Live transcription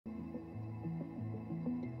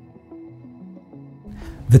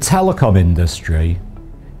The telecom industry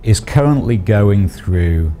is currently going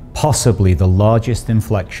through possibly the largest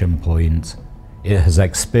inflection point it has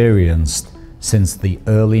experienced since the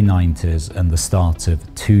early 90s and the start of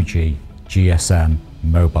 2G GSM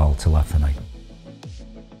mobile telephony.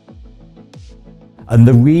 And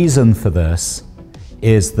the reason for this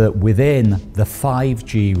is that within the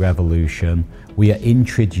 5G revolution, we are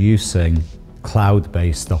introducing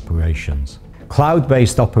cloud-based operations.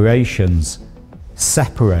 Cloud-based operations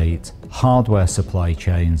separate hardware supply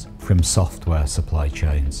chains from software supply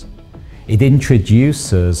chains. It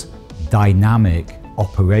introduces dynamic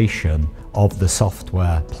operation of the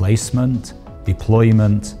software placement,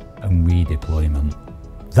 deployment, and redeployment.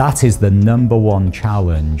 That is the number one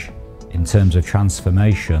challenge in terms of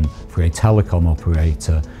transformation for a telecom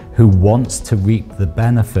operator who wants to reap the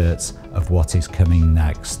benefits of what is coming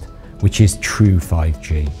next, which is true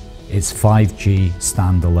 5G. It's 5G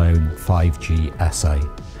standalone, 5G SA.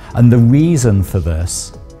 And the reason for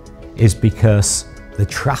this is because the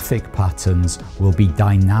traffic patterns will be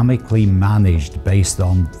dynamically managed based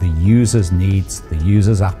on the user's needs, the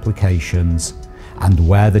user's applications, and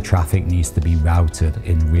where the traffic needs to be routed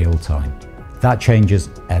in real time. That changes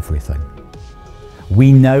everything.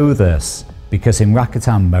 We know this because in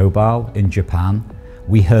Rakuten Mobile in Japan,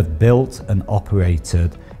 we have built and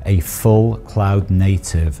operated a full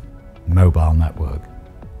cloud-native mobile network.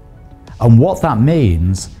 And what that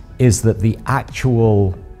means is that the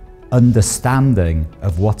actual understanding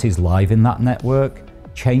of what is live in that network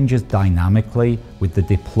changes dynamically with the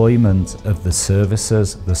deployment of the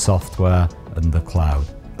services, the software, and the cloud.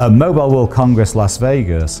 At Mobile World Congress Las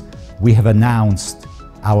Vegas, we have announced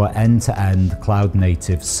our end-to-end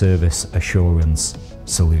cloud-native service assurance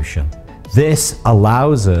solution. This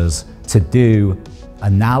allows us to do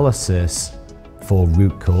analysis for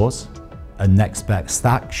root cause and next best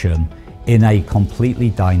action in a completely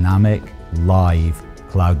dynamic, live,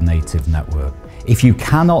 cloud-native network. If you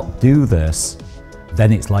cannot do this,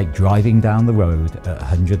 then it's like driving down the road at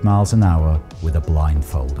 100 miles an hour with a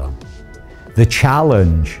blindfold on. The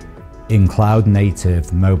challenge in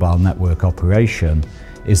cloud-native mobile network operation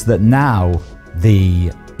is that now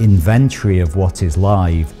the inventory of what is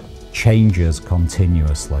live changes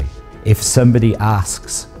continuously. If somebody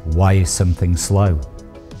asks, why is something slow?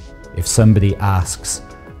 If somebody asks,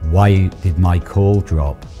 why did my call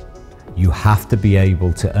drop? You have to be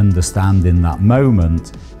able to understand in that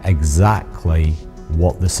moment exactly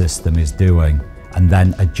what the system is doing and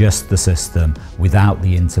then adjust the system without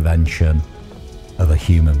the intervention of a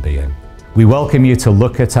human being. We welcome you to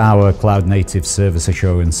look at our cloud-native service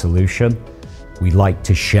assurance solution. We like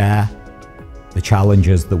to share the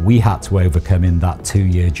challenges that we had to overcome in that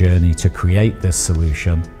 2-year journey to create this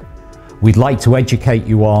solution. We'd like to educate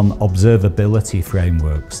you on observability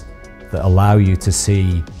frameworks that allow you to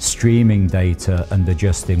see streaming data and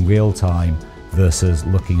adjust in real time versus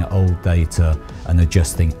looking at old data and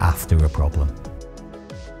adjusting after a problem.